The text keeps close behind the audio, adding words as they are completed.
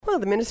Well,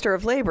 the Minister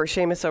of Labour,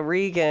 Seamus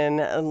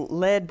O'Regan,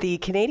 led the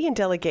Canadian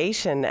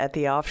delegation at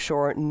the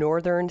Offshore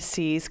Northern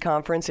Seas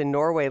Conference in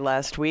Norway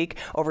last week.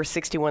 Over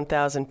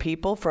 61,000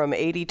 people from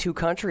 82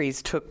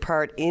 countries took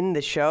part in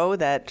the show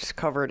that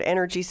covered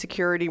energy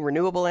security,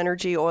 renewable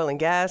energy, oil and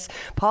gas,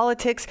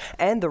 politics,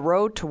 and the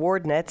road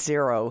toward net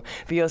zero.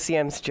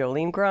 VOCM's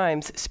Jolene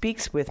Grimes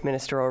speaks with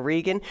Minister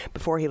O'Regan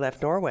before he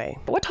left Norway.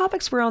 What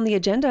topics were on the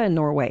agenda in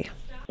Norway?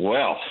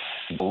 Well,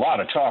 a lot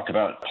of talk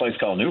about a place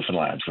called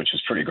Newfoundland, which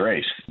is pretty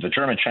great. The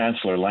German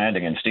Chancellor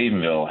landing in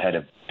Stephenville had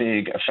a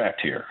big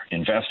effect here.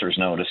 Investors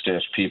noticed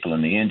it, people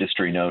in the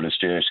industry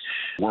noticed it,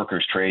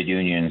 workers' trade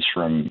unions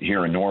from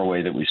here in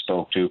Norway that we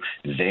spoke to,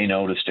 they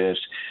noticed it.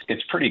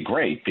 It's pretty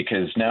great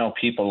because now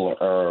people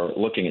are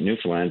looking at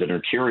Newfoundland and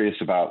are curious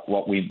about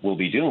what we will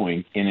be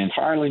doing in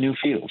entirely new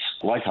fields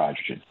like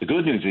hydrogen. The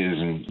good news is,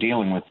 in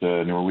dealing with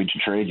the Norwegian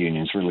trade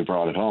unions really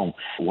brought it home.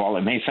 While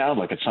it may sound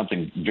like it's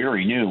something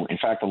very new, in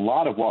fact, a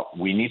lot of what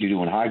we need to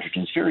do in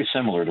hydrogen is very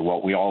similar to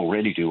what we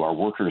already do, our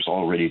workers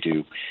already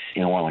do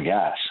in oil and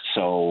gas.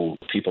 So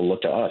people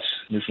look to us.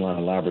 Newfoundland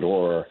and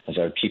Labrador, as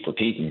I keep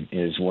repeating,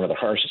 is one of the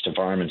harshest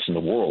environments in the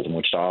world in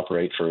which to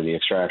operate for the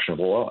extraction of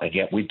oil, and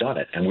yet we've done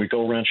it. And we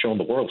go around showing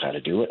the world how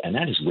to do it, and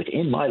that is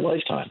within my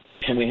lifetime.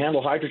 Can we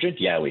handle hydrogen?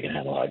 Yeah, we can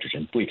handle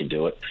hydrogen. We can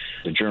do it.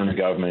 The German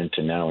government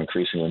and now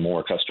increasingly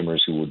more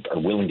customers who are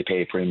willing to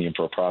pay a premium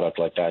for a product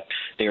like that,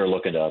 they are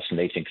looking to us and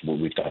they think, well,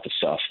 we've got the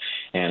stuff.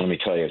 And let me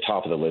tell you,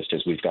 top of the list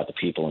is we've got the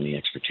people and the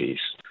expertise.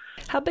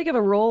 How big of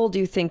a role do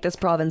you think this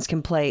province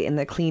can play in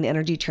the clean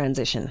energy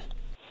transition?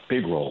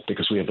 Big role,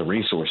 because we have the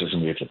resources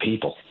and we have the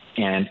people.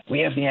 And we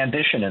have the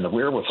ambition and the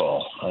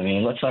wherewithal. I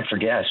mean, let's not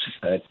forget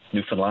that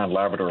Newfoundland,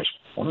 Labrador is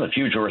one of the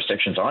few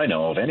jurisdictions I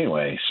know of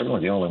anyway, certainly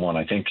the only one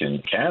I think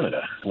in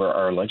Canada, where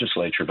our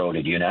legislature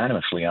voted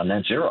unanimously on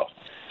net zero.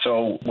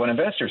 So what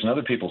investors and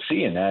other people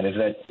see in that is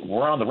that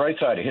we're on the right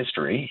side of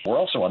history. We're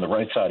also on the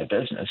right side of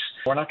business.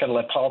 We're not going to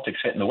let politics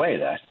get in the way of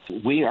that.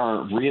 We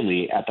are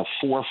really at the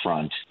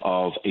forefront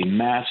of a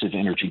massive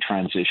energy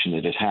transition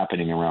that is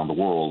happening around the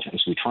world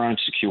as we try and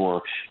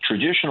secure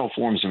traditional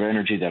forms of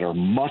energy that are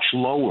much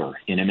lower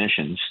in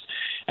emissions,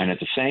 and at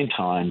the same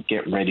time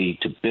get ready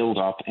to build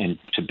up and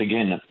to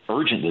begin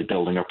urgently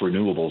building up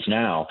renewables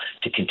now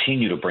to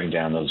continue to bring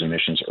down those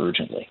emissions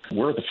urgently.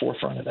 We're at the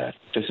forefront of that.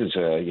 This is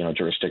a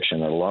jurisdiction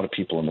that a lot of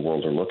people in the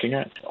world are looking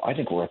at. I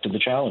think we're up to the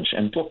challenge.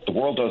 And look, the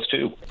world does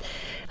too.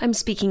 I'm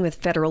speaking with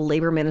Federal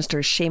Labour Minister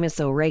Seamus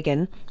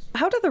O'Regan.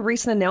 How do the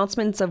recent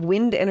announcements of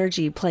wind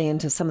energy play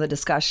into some of the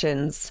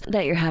discussions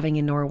that you're having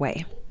in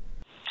Norway?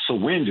 So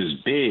wind is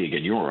big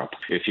in Europe.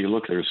 If you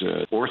look, there's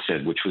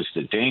Ørsted, which was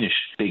the Danish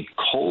big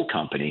coal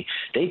company.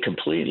 They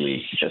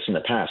completely, just in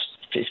the past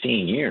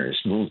 15 years,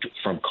 moved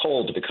from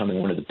coal to becoming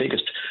one of the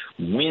biggest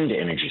wind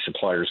energy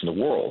suppliers in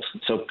the world.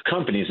 So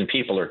companies and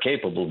people are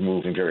capable of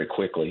moving very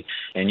quickly.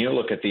 And you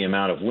look at the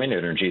amount of wind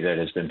energy that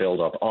has been built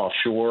up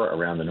offshore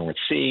around the North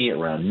Sea,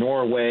 around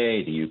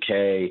Norway, the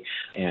UK,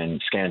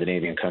 and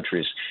Scandinavian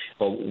countries.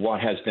 But what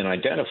has been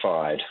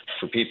identified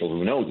for people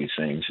who know these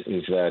things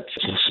is that,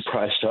 no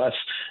surprise to us,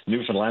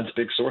 Newfoundland's a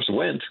big source of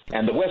wind.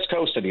 And the west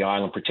coast of the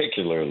island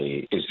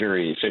particularly is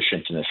very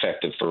efficient and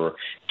effective for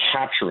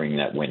capturing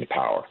that wind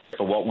power.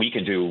 But what we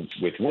can do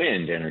with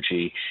wind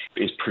energy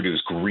is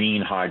produce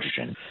green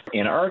hydrogen.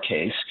 In our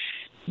case,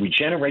 we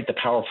generate the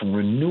power from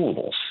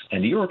renewables,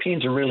 and the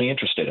Europeans are really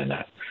interested in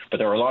that. But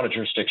there are a lot of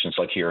jurisdictions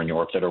like here in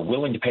Europe that are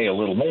willing to pay a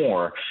little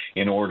more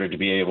in order to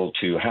be able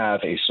to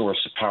have a source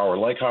of power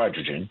like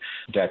hydrogen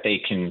that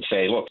they can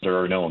say, look, there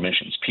are no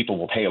emissions. People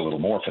will pay a little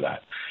more for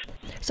that.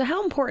 So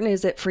how important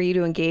is it for you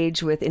to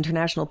engage with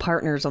international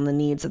partners on the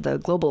needs of the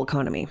global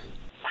economy?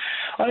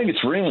 I think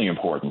it's really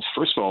important.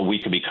 First of all, we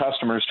could be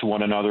customers to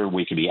one another.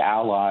 We could be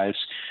allies.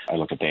 I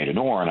look at Bay du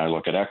Nord and I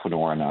look at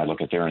Equinor and I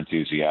look at their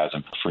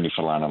enthusiasm for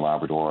Newfoundland and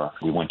Labrador.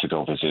 We went to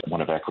go visit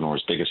one of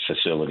Equinor's biggest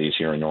facilities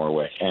here in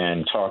Norway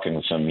and talking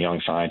with some young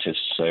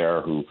scientists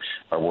there who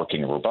are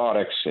working in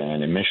robotics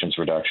and emissions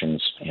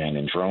reductions and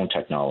in drone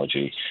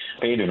technology.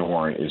 Bay du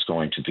Nord is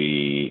going to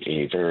be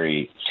a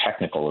very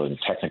technical and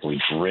technically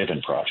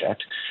driven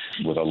project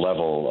with a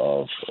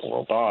level of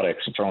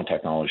robotics and drone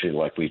technology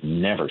like we've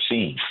never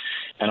seen.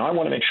 And I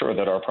want to make sure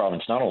that our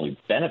province not only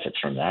benefits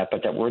from that,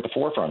 but that we're at the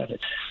forefront of it.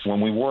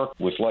 When we work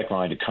with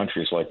like-minded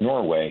countries like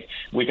Norway,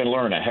 we can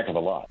learn a heck of a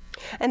lot.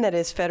 And that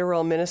is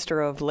Federal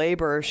Minister of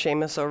Labour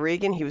Seamus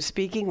O'Regan. He was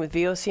speaking with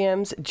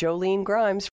VOCM's Jolene Grimes.